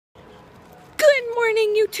Good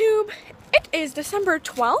morning, YouTube. It is December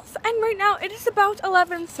 12th, and right now it is about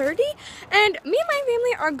 11:30, and me and my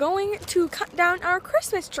family are going to cut down our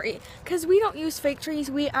Christmas tree, because we don't use fake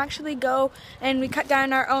trees. We actually go and we cut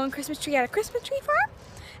down our own Christmas tree at a Christmas tree farm,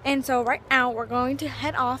 and so right now we're going to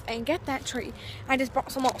head off and get that tree. I just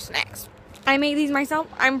brought some little snacks. I made these myself.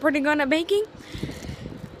 I'm pretty good at baking,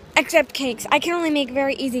 except cakes. I can only make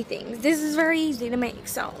very easy things. This is very easy to make,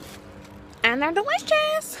 so... and they're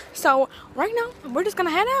delicious. So right now we're just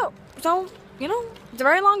gonna head out. So, you know, it's a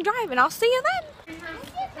very long drive, and I'll see you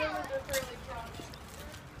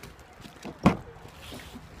then.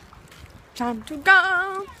 Time to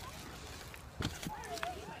go.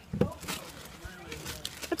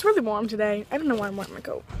 It's really warm today. I don't know why I'm wearing my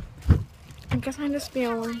coat. I guess I'm just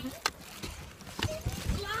feeling.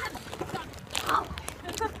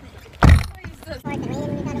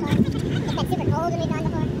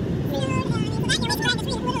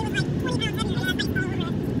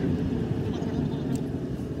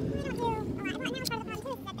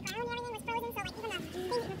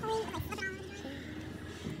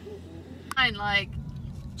 Like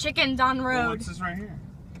Chickens on the road. Well, what's this right here?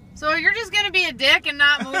 So you're just gonna be a dick and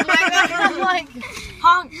not move like that? Like,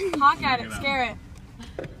 honk at it, scare it.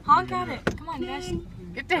 Honk at it. Come on, guys.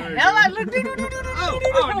 Get the hell out! Look, did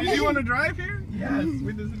you want to drive here? Yes.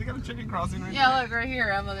 We got a chicken crossing right yeah, look right here,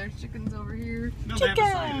 Emma. There's chickens over here. No, they have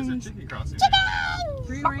a sign. There's a chicken crossing.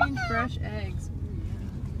 Free range fresh eggs.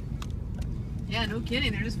 Yeah, no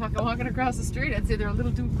kidding. They're just fucking walking across the street. I'd say they're a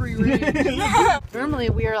little too free range. Normally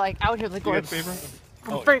we are like out here like going.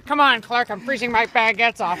 Come on, Clark. I'm freezing my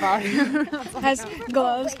baguettes off out here. Has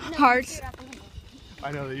gloves, hearts.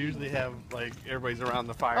 I know they usually have like everybody's around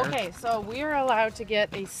the fire. Okay, so we are allowed to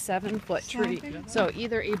get a 7-foot tree. So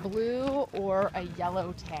either a blue or a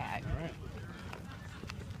yellow tag. All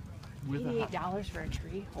right. $88 for a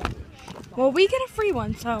tree. Holy shit. Well, we get a free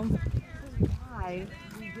one, so. Why?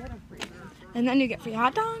 We get a free one. And then you get free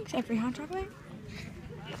hot dogs and free hot chocolate.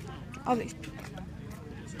 All these. It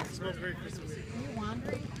smells very Christmassy.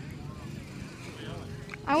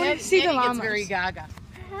 I want to see the llamas. It's very gaga.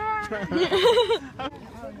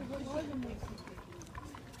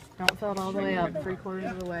 Don't fill it all the way up, 3/4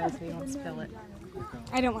 of the way so you don't spill it.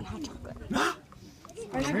 I don't want hot chocolate.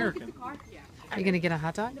 American. Are you gonna get a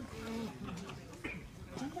hot dog?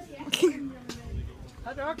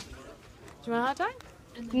 Hot dog. Do you want a hot dog?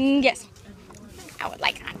 Yes. I would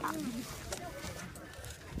like hot dog.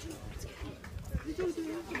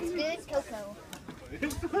 Good cocoa.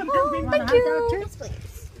 Oh, thank you. Yes,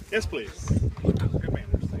 please. Yes, please. Good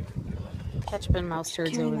manners. Thank you. Ketchup and mouse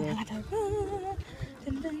turds over there.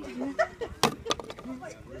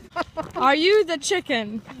 Are you the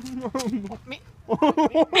chicken? Me.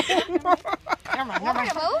 Oh,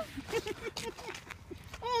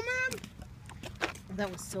 Oh man! That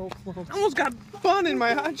was so close. I almost got bun in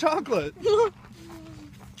my hot chocolate.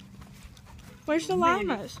 Where's the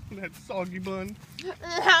llamas? That soggy bun.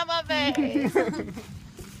 Have a face.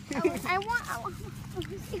 I want.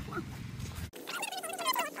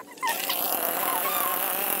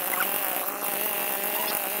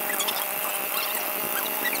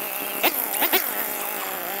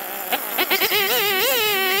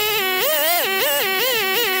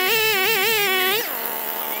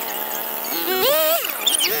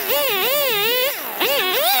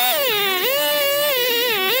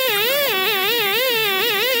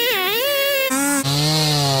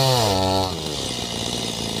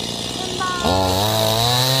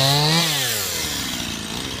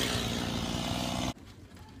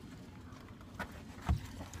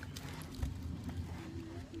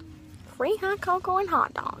 Free hot cocoa and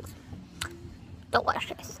hot dogs.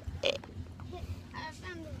 Delicious. I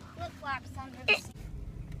found the flip-flops under the seat.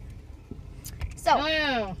 So,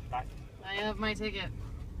 Hello. I have my ticket.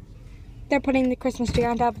 They're putting the Christmas tree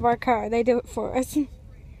on top of our car. They do it for us.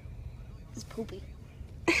 it's poopy.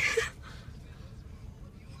 They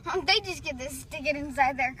just get to stick it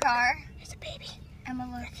inside their car. There's a baby. Emma,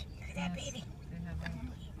 look. Look at that baby.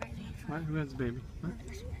 What? Who has the baby? What?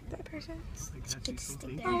 That person.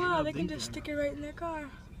 Stick Oh wow, they can just stick it right in their car.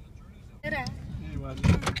 there. Yeah, well, Look,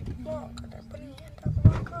 they're putting it on top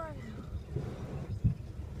of our car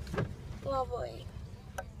now. Lovely.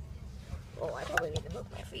 Oh, I probably need to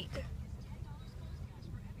move my feet.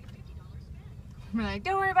 We're like,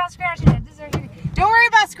 don't worry about scratching it. This is our shitty. Don't worry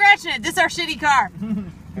about scratching it. This is our shitty car.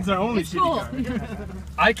 it's our only shitty car.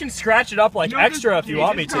 I can scratch it up like extra if you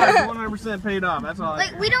want me to. 100% paid off. That's all.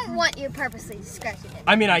 Like, we don't want you purposely scratching it.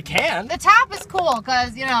 I mean, I can. The top is cool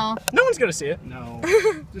because, you know. No one's gonna see it. No.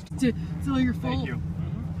 Till you're full. Thank you.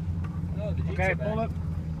 Oh, Okay, hold up.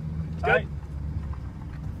 Good.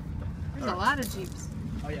 There's a lot of Jeeps.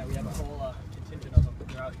 Oh yeah, we have a whole contingent of them.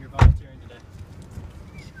 They're out here volunteering today.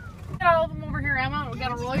 Get all of them over here, Emma. We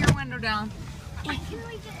gotta roll your window down. Mommy's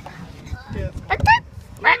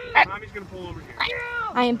gonna pull over here.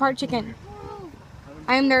 I am part chicken.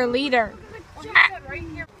 I am their leader.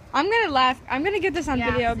 I'm gonna laugh. I'm gonna get this on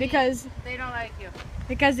video because they don't like you.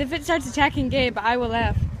 Because if it starts attacking Gabe, I will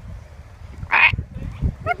laugh.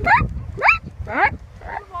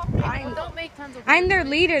 Don't make tons of I'm their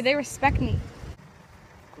leader. They respect me.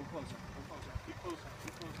 Go closer. Go closer. Keep closer.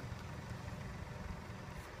 Keep closer.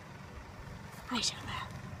 I shall laugh.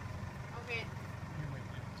 Okay.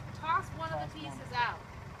 Toss one of the pieces out.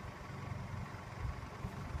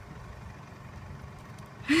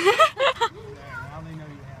 Now they know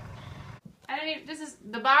you have it. I don't even, this is,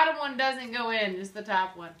 the bottom one doesn't go in, just the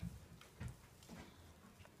top one.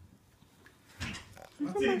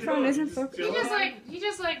 My phone isn't focused. He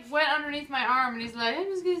just went underneath my arm and he's like, I'm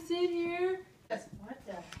just gonna sit here. What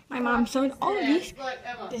the? My mom sewed all of these. Look,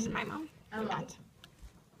 Emma. This is my mom. Emma.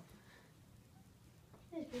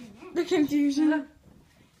 The confusion.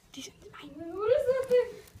 This is What is that thing?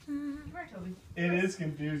 Come here, Toby. It is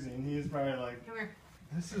confusing. He is probably like, Come here.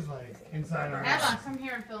 this is like inside our Emma, house. come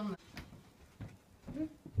here and film this.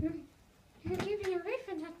 You're keeping away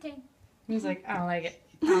from that thing. He's like, I don't like it.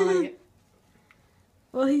 I don't like it.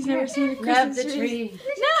 Well, he's never seen a Love Christmas the tree.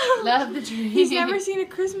 No! Love the tree. He's never seen a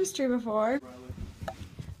Christmas tree before.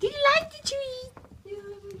 Do you like the tree?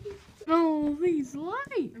 Oh, these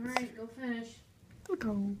lights. Alright, go finish. Look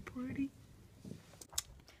how pretty.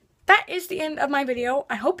 That is the end of my video.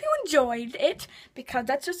 I hope you enjoyed it because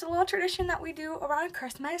that's just a little tradition that we do around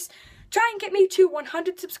Christmas. Try and get me to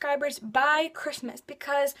 100 subscribers by Christmas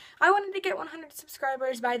because I wanted to get 100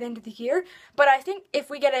 subscribers by the end of the year. But I think if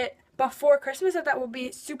we get it before Christmas, that will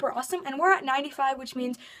be super awesome. And we're at 95, which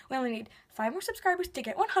means we only need 5 more subscribers to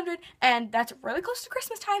get 100. And that's really close to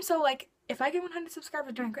Christmas time. So, like, if I get 100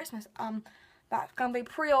 subscribers during Christmas, that's gonna be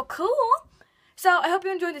real cool. So I hope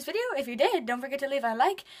you enjoyed this video. If you did, don't forget to leave a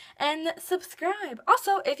like and subscribe.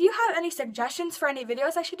 Also, if you have any suggestions for any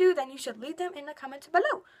videos I should do, then you should leave them in the comments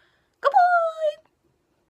below. Goodbye!